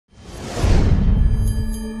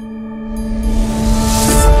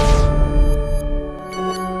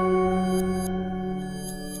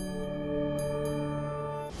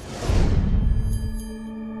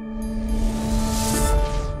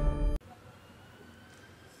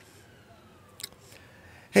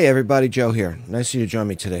Hey everybody, Joe here. Nice of you to join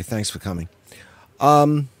me today. Thanks for coming.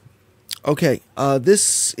 Okay,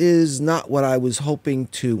 this is not what I was hoping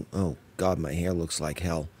to... Oh God, my hair looks like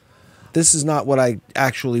hell. This is not what I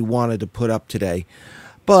actually wanted to put up today,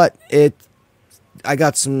 but I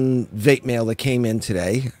got some vape mail that came in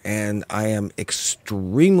today, and I am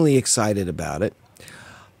extremely excited about it.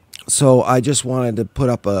 So I just wanted to put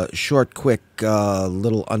up a short, quick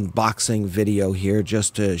little unboxing video here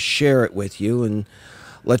just to share it with you and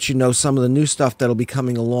let you know some of the new stuff that'll be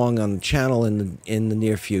coming along on the channel in the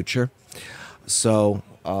near future. So,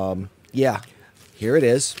 yeah, here it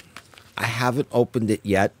is. I haven't opened it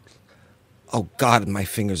yet. Oh, God, my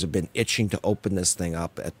fingers have been itching to open this thing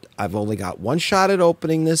up. I've only got one shot at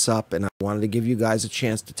opening this up, and I wanted to give you guys a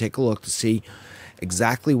chance to take a look to see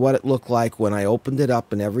exactly what it looked like when I opened it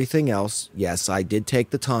up and everything else. Yes, I did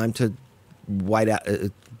take the time to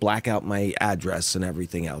black out my address and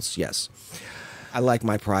everything else. Yes, I like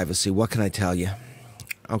my privacy. What can I tell you?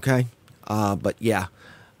 Okay, but yeah,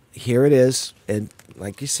 here it is, and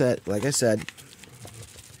like I said,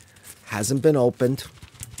 hasn't been opened.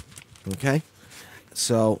 Okay,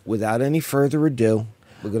 so without any further ado,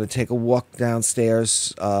 we're going to take a walk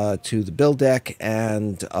downstairs to the build deck,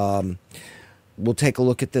 and we'll take a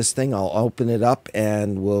look at this thing. I'll open it up,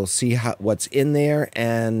 and we'll see what's in there,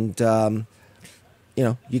 and you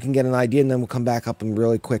know, you can get an idea, and then we'll come back up and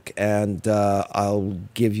really quick, and I'll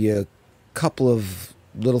give you a couple of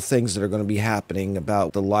little things that are going to be happening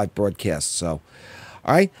about the live broadcast. So,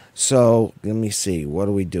 all right, so let me see. What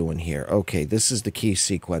are we doing here? Okay, this is the key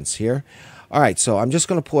sequence here. All right, so I'm just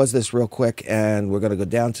going to pause this real quick, and we're going to go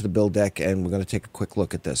down to the build deck, and we're going to take a quick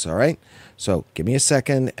look at this, all right? So give me a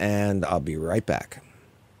second, and I'll be right back.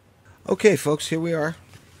 Okay, folks, here we are.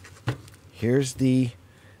 Here's the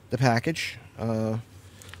package.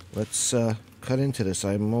 Let's cut into this.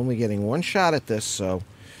 I'm only getting one shot at this, so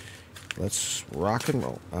let's rock and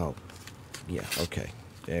roll. Oh, yeah, okay.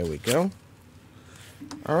 There we go.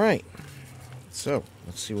 All right, so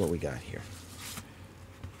let's see what we got here.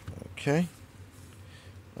 Okay.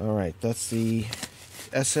 All right, that's the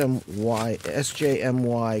SJMY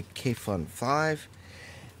K-Fun 5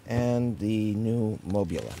 and the new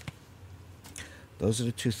Mobula. Those are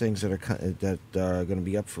the two things that are going to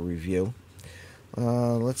be up for review.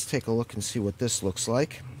 Let's take a look and see what this looks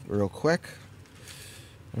like real quick.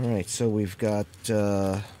 All right, so we've got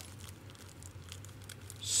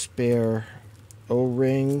spare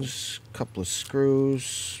O-rings, couple of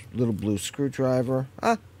screws, little blue screwdriver.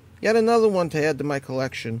 Ah, yet another one to add to my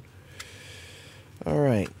collection. All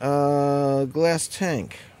right, glass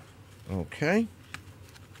tank. Okay.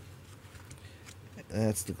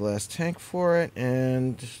 That's the glass tank for it,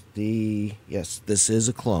 and yes, this is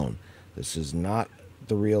a clone. This is not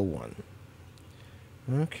the real one.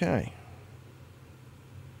 Okay.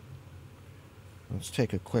 Let's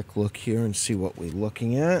take a quick look here and see what we're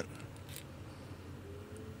looking at.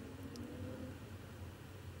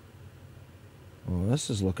 Well, this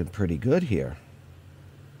is looking pretty good here.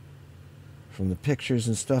 From the pictures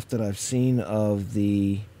and stuff that I've seen of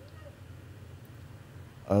the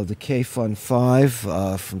K-Fun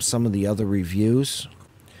 5 from some of the other reviews.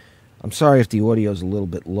 I'm sorry if the audio is a little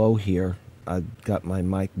bit low here. I've got my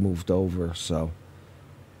mic moved over, so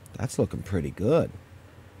that's looking pretty good.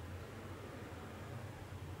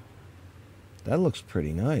 That looks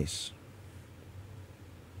pretty nice.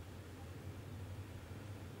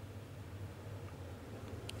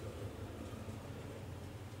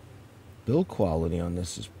 Build quality on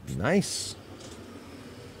this is nice.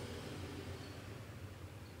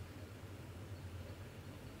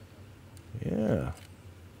 Yeah.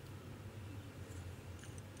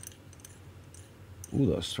 Ooh,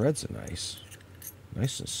 those threads are nice.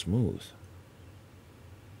 Nice and smooth.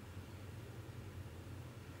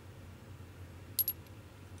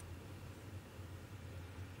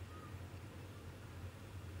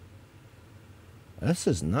 This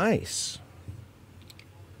is nice.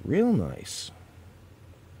 Real nice.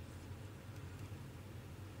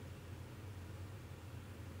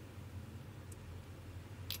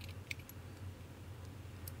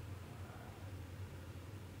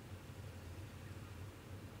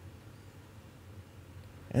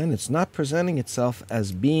 And it's not presenting itself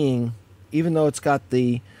as being, even though it's got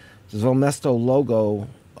the Zomesto logo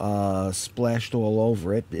splashed all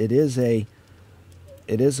over it, it is a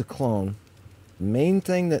clone. The main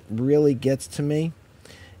thing that really gets to me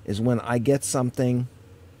is when I get something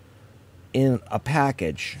in a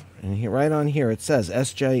package, and here, right on here it says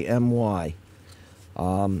SJMY.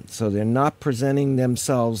 So they're not presenting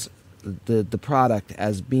themselves, the product,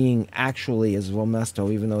 as being actually a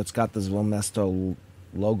Zomesto, even though it's got the Zomesto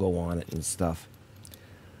logo on it and stuff.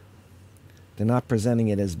 They're not presenting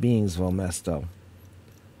it as being Svomesto.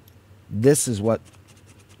 This is what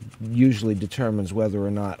usually determines whether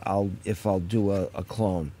or not if I'll do a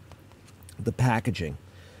clone. The packaging.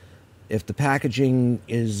 If the packaging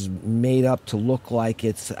is made up to look like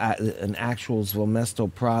it's an actual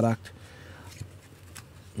Svomesto product,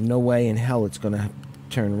 no way in hell it's going to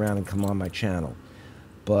turn around and come on my channel.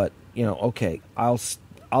 But, you know, okay, I'll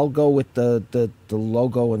go with the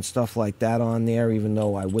logo and stuff like that on there, even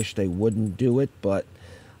though I wish they wouldn't do it, but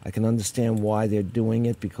I can understand why they're doing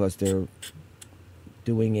it, because they're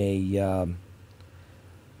doing a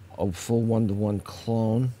full one-to-one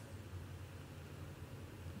clone.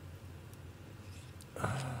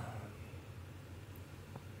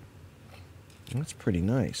 That's pretty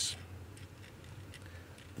nice.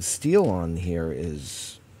 The steel on here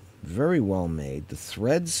is very well made. The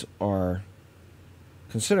threads are,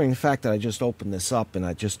 considering the fact that I just opened this up and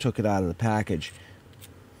I just took it out of the package,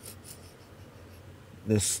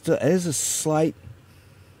 there is a slight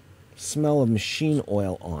smell of machine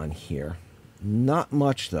oil on here. Not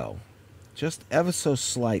much though, just ever so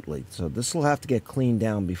slightly. So this will have to get cleaned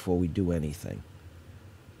down before we do anything.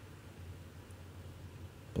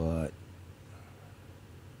 But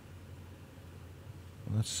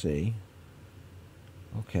let's see.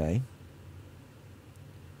 Okay.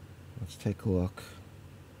 Let's take a look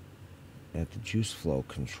at the juice flow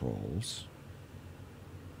controls.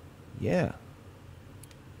 Yeah.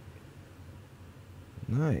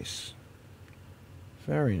 Nice.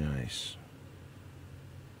 Very nice.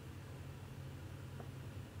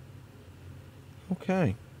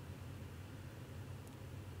 Okay.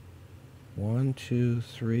 1, 2,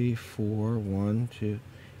 3, 4. 1, 2.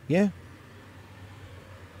 Yeah.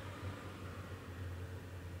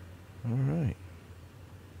 All right.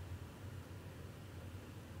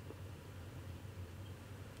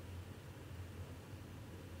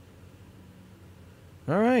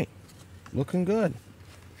 All right. Looking good.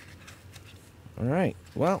 All right.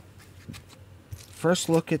 Well, first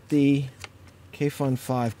look at the K-Fun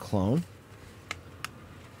 5 clone.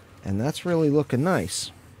 And that's really looking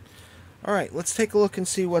nice. All right, let's take a look and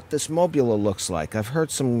see what this Mobula looks like. I've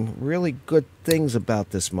heard some really good things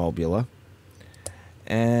about this Mobula,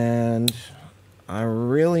 and I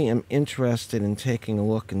really am interested in taking a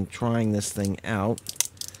look and trying this thing out.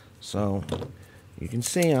 So you can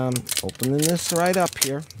see I'm opening this right up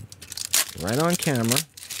here, right on camera.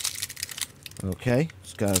 Okay,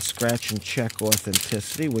 it's got a scratch and check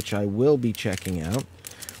authenticity, which I will be checking out.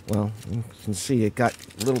 Well, you can see it got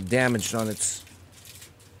a little damaged on its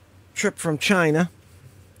trip from China.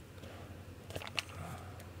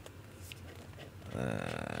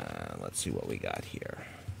 Let's see what we got here.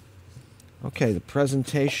 Okay, the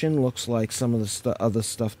presentation looks like some of the other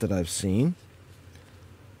stuff that I've seen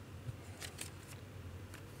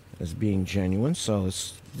as being genuine, so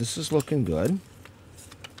this is looking good.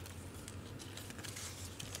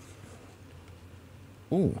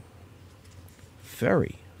 Ooh,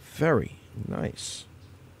 very, very nice.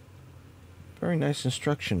 Very nice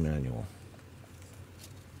instruction manual.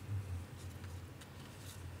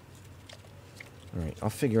 Alright, I'll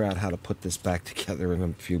figure out how to put this back together in a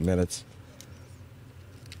few minutes.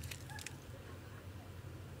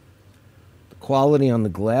 The quality on the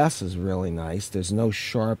glass is really nice. There's no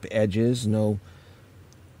sharp edges, no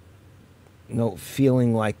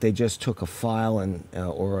feeling like they just took a file and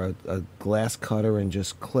or a glass cutter and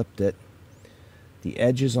just clipped it. The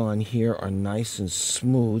edges on here are nice and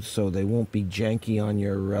smooth, so they won't be janky on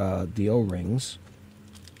your the O-rings.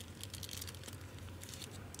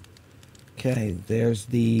 Okay, there's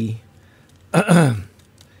the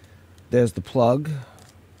there's the plug.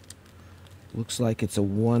 Looks like it's a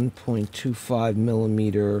 1.25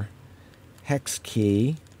 millimeter hex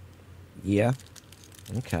key. Yeah.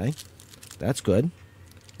 Okay, that's good.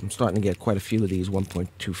 I'm starting to get quite a few of these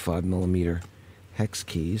 1.25 millimeter hex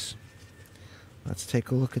keys. Let's take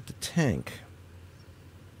a look at the tank.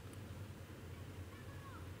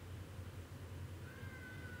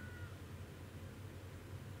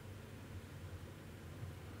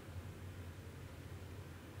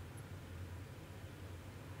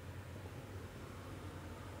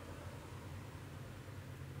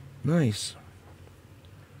 Nice.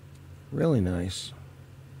 Really nice.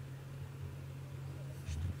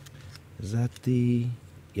 Is that the...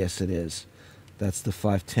 Yes, it is. That's the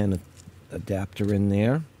 510 adapter in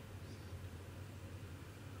there.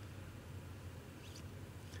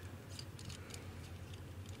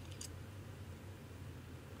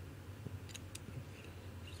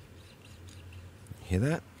 Hear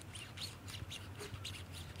that?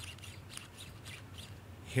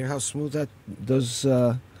 Hear how smooth those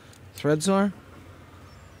threads are?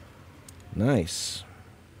 Nice.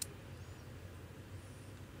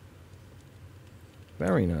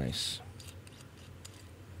 Very nice.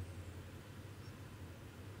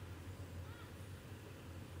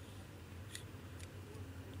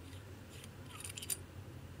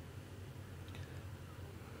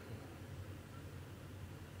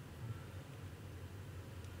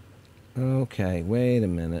 Okay, wait a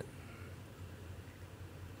minute.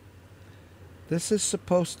 This is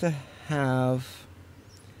supposed to have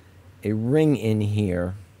a ring in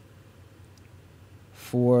here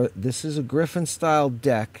for, this is a Griffin style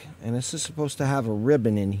deck, and this is supposed to have a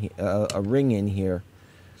ribbon in here, a ring in here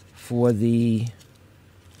for the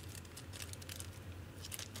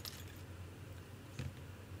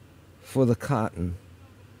cotton.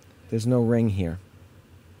 There's no ring here.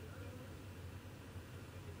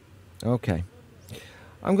 Okay.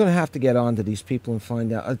 I'm going to have to get on to these people and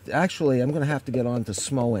find out. Actually, I'm going to have to get on to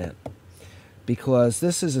Smoant, because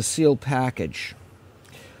this is a sealed package.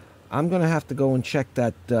 I'm going to have to go and check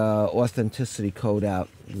that authenticity code out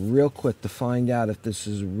real quick to find out if this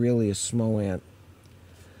is really a Smoant.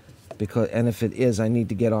 And if it is, I need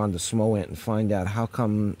to get on to Smoant and find out how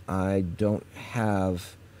come I don't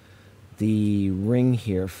have the ring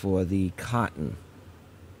here for the cotton.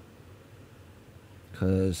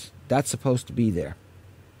 Because that's supposed to be there.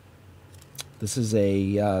 This is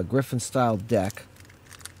a Griffin style deck,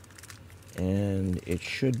 and it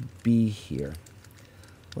should be here.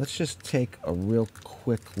 Let's just take a real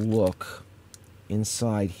quick look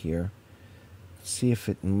inside here, see if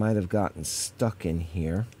it might have gotten stuck in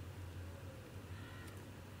here.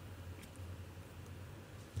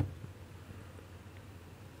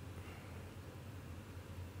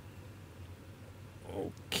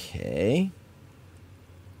 Okay.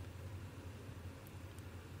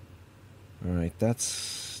 All right, there's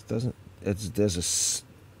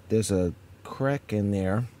a crack in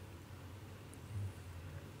there.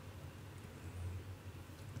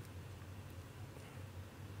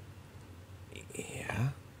 Yeah.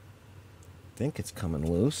 I think it's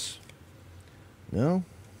coming loose. No?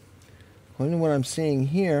 According to what I'm seeing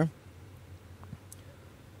here,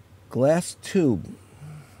 glass tube.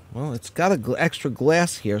 Well, it's got a extra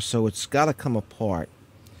glass here, so it's got to come apart.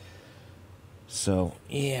 So,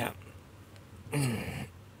 yeah.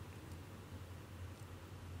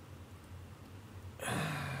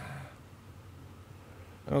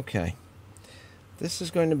 Okay. This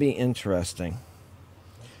is going to be interesting.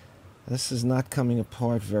 This is not coming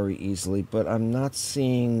apart very easily, but I'm not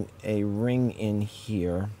seeing a ring in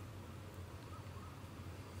here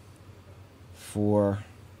for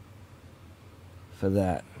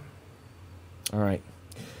that. All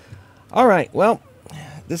right, well,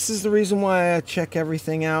 this is the reason why I check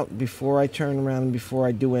everything out before I turn around and before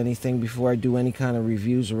I do anything, before I do any kind of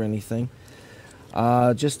reviews or anything,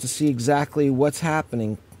 just to see exactly what's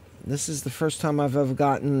happening. This is the first time I've ever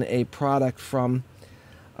gotten a product from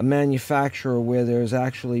a manufacturer where there's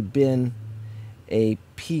actually been a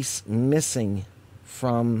piece missing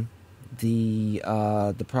from the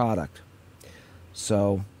product.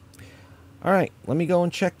 So, all right, let me go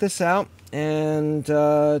and check this out and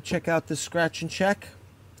check out this scratch and check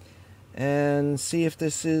and see if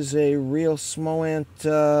this is a real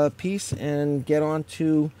Smoant piece, and get on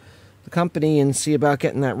to the company and see about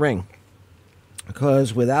getting that ring.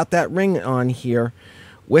 Because without that ring on here,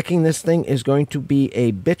 wicking this thing is going to be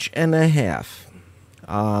a bitch and a half,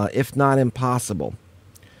 if not impossible.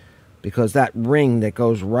 Because that ring that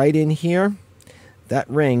goes right in here, that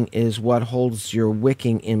ring is what holds your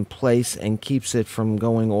wicking in place and keeps it from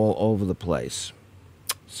going all over the place.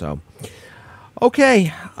 So,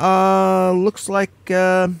 okay, looks like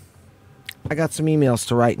I got some emails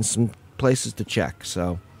to write and some places to check.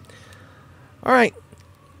 So, all right,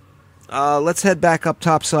 let's head back up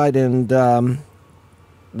topside and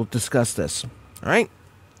we'll discuss this. All right,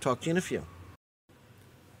 talk to you in a few.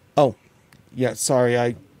 Oh, yeah,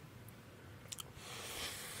 sorry,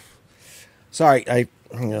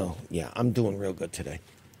 I'm doing real good today.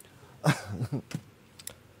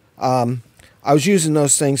 I was using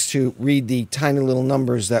those things to read the tiny little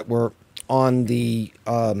numbers that were on the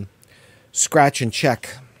scratch and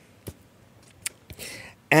check.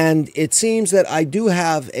 And it seems that I do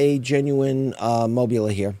have a genuine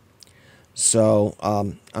Mobula here. So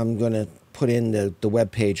I'm going to put in the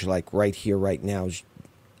web page like right here, right now.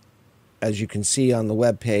 As you can see on the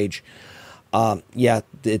web page, yeah,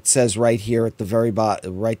 it says right here at the very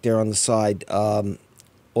bottom, right there on the side,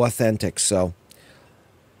 authentic. So,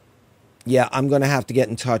 yeah, I'm going to have to get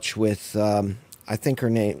in touch with, I think her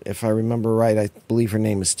name, if I remember right, I believe her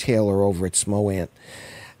name is Taylor over at Smoant.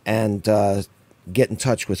 And get in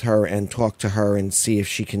touch with her and talk to her and see if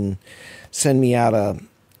she can send me out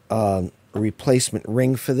a replacement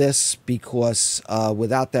ring for this, because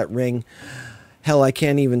without that ring, hell, I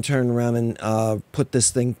can't even turn around and put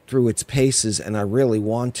this thing through its paces, and I really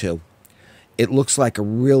want to. It looks like a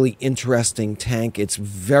really interesting tank. It's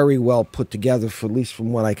very well put together, for at least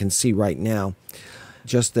from what I can see right now.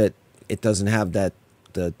 Just that it doesn't have that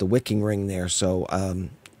the wicking ring there, so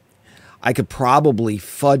I could probably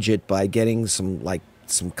fudge it by getting some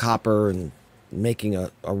copper and making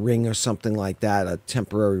a ring or something like that, a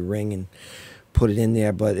temporary ring, and put it in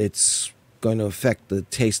there, but it's going to affect the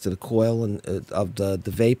taste of the coil and of the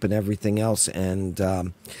vape and everything else, and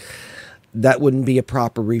that wouldn't be a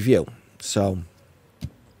proper review. So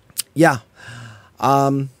yeah,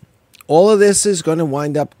 all of this is going to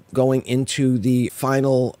wind up going into the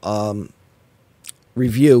final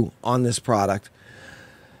review on this product.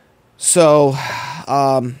 So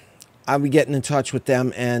I'll be getting in touch with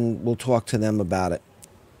them and we'll talk to them about it.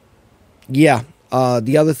 Yeah,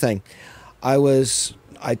 the other thing I was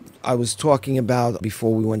talking about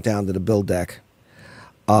before we went down to the build deck.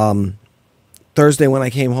 Thursday when I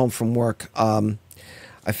came home from work,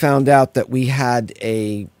 I found out that we had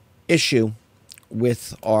a issue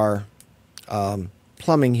with our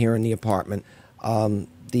plumbing here in the apartment.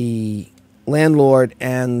 The landlord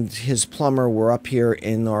and his plumber were up here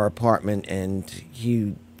in our apartment, and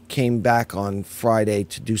he came back on Friday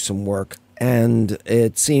to do some work, and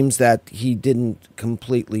it seems that he didn't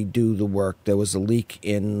completely do the work. There was a leak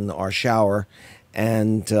in our shower,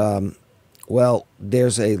 and well,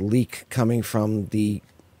 there's a leak coming from the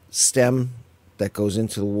stem that goes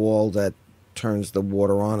into the wall that turns the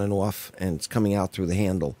water on and off, and it's coming out through the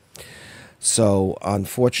handle. So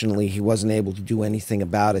unfortunately, he wasn't able to do anything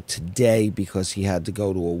about it today because he had to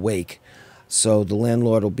go to a wake. So the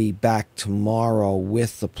landlord will be back tomorrow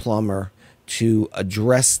with the plumber to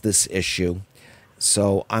address this issue.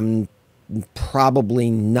 So I'm probably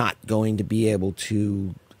not going to be able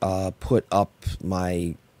to put up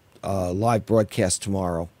my live broadcast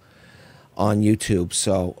tomorrow on YouTube.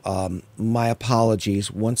 So my apologies.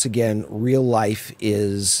 Once again, real life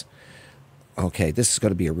is... Okay, this is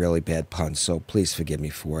going to be a really bad pun, so please forgive me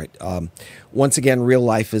for it. Once again, real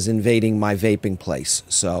life is invading my vaping place.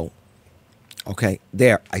 So, okay,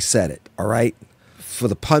 there, I said it, all right? For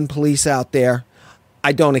the pun police out there,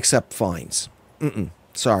 I don't accept fines.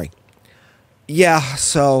 Sorry. Yeah,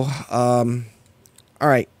 so, all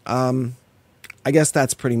right. I guess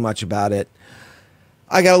that's pretty much about it.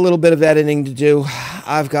 I got a little bit of editing to do.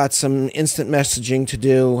 I've got some instant messaging to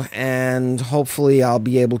do, and hopefully I'll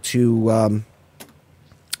be able to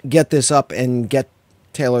get this up and get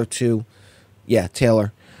Taylor to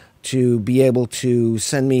be able to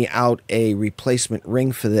send me out a replacement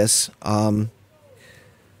ring for this. I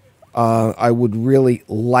would really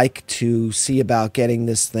like to see about getting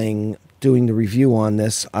this thing, doing the review on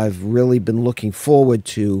this. I've really been looking forward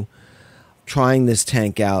to trying this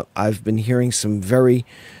tank out. I've been hearing some very,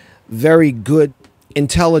 very good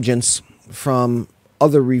intelligence from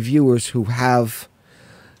other reviewers who have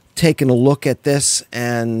taken a look at this,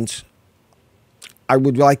 and I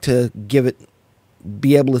would like to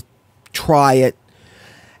be able to try it,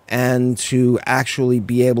 and to actually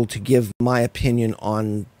be able to give my opinion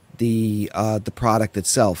on the product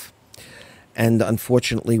itself. And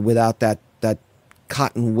unfortunately, without that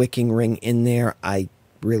cotton wicking ring in there, I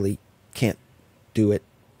really can't do it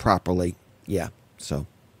properly. Yeah, so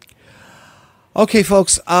okay,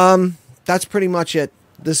 folks, that's pretty much it.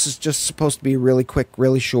 This is just supposed to be really quick,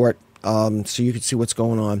 really short, so you can see what's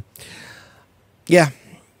going on. Yeah,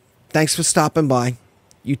 thanks for stopping by.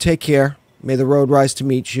 You take care. May the road rise to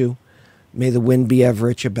meet you. May the wind be ever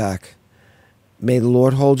at your back. May the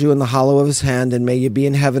Lord hold you in the hollow of his hand, and may you be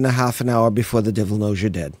in heaven a half an hour before the devil knows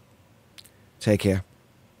you're dead. Take care.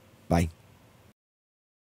 Bye.